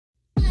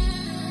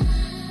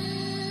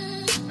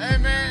Hey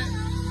man,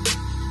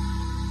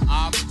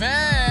 I'm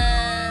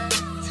back.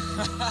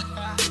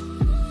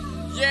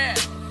 Yeah.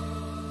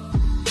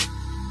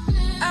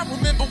 I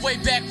remember way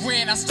back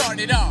when I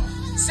started off,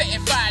 setting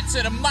fire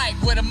to the mic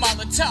with a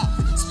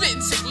Molotov, spitting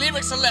sick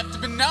lyrics I left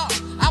them in awe.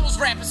 I was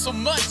rapping so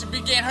much it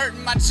began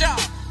hurting my jaw.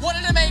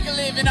 Wanted to make a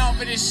living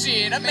off of this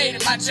shit, I made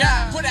it my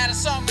job. Put out a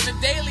song on the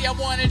daily, I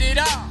wanted it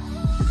all.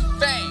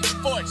 Fame,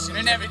 fortune,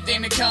 and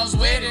everything that comes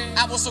with it.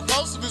 I was so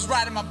close, it was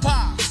right in my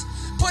palms.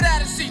 Put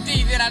out a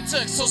CD that I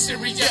took so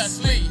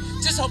seriously,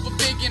 just hope a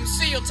big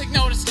MC will take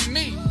notice of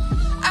me.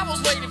 I was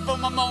waiting for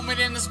my moment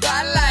in the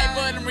spotlight,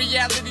 but in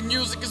reality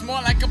music is more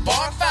like a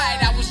bar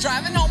fight. I was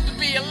driving home to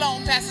be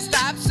alone past the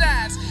stop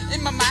signs.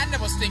 In my mind I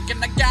was thinking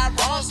I got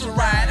wrongs to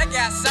right, I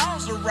got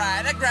songs to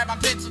write. I grabbed my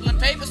pencil and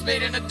paper,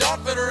 spit in the dark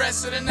for the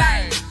rest of the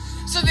night.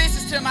 So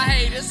this is to my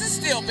haters that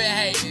still been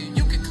hating.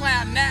 You can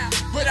clown now,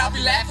 but I'll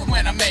be laughing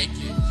when I make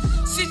it.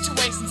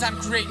 Situations I'm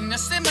creating are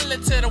similar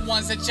to the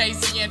ones that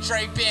Jay-Z and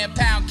Dre been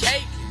pound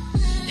caking.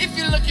 If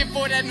you're looking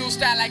for that new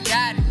style, I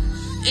got it.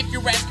 If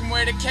you're asking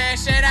where the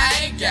cash at,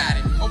 I ain't got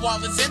it. My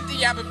wallet's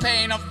empty, I've been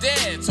paying off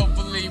debts.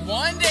 Hopefully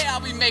one day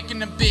I'll be making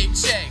them big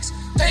checks.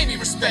 Pay me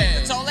respect,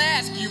 that's all I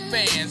ask you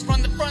fans.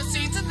 From the front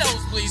seats to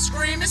nosebleeds,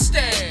 scream and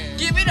stare.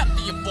 Give it up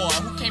to your boy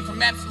who came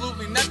from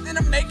absolutely nothing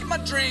to making my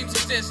dreams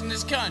exist in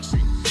this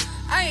country.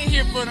 I ain't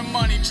here for the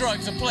money,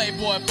 drugs, or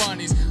Playboy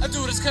bunnies. I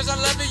do this cause I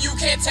love it, you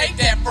can't take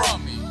that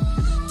from me.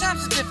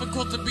 Times are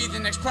difficult to be the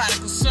next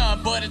prodigal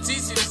son, but it's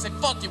easy to say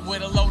fuck it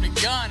with a loaded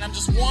gun. I'm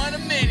just one of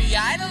many,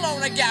 I ain't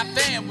alone, I got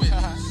fam with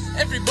me.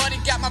 Everybody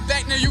got my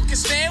back, now you can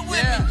stand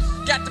with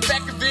me. Got the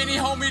back of any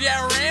homie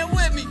that ran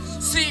with me.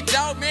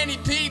 C-Dog, Manny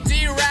P,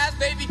 D-Rise,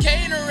 Baby K,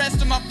 and the rest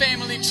of my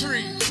family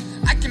tree.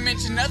 I can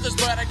mention others,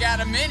 but I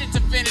got a minute to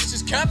finish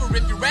this cover.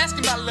 If you're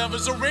asking about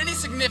lovers or any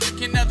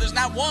significant others,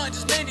 not one,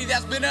 just many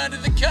that's been under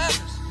the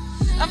covers.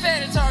 I've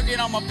had a target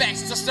on my back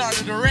since I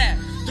started to rap.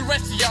 The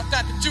rest of y'all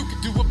thought that you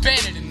could do it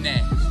better than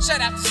that.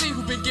 Shout out to C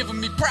who been giving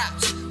me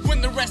props,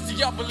 when the rest of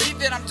y'all believe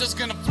that I'm just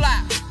gonna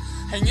flop.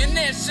 Hang in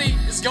there, C,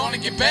 it's gonna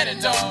get better,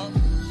 dog.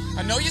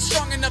 I know you're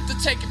strong enough to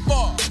take it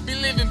far. Be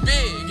living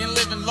big and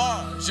living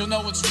large. You'll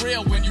know it's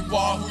real when you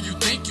are who you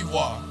think you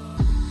are.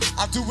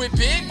 I'll do it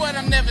big, but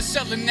I'm never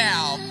selling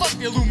now. Fuck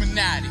the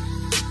Illuminati.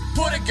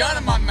 Put a gun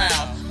in my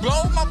mouth,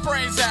 blow my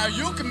brains out.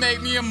 You can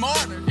make me a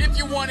martyr. If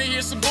you wanna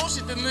hear some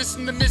bullshit, then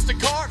listen to Mr.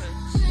 Carter.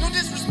 No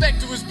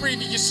disrespect to his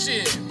previous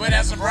shit, but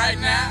as of right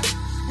now,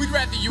 we'd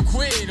rather you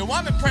quit. Oh,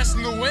 I'm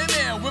impressing the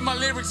women with my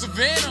lyrics of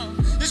venom.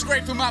 It's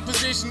great for my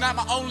position, not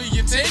my only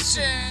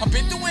intention. I've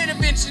been through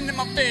intervention and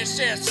my fair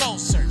share of soul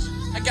searching.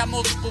 I got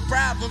multiple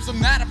problems, I'm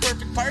not a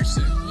perfect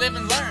person. Live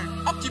and learn,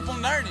 I'll keep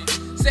on learning.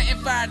 Setting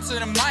fire to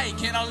the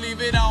mic and I'll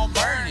leave it on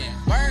burning.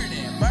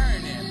 Burning,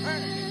 burning,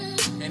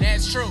 burning. And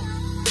that's true.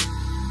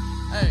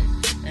 Hey,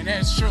 and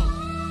that's true.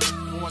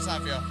 One more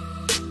time, y'all.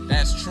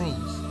 That's truth.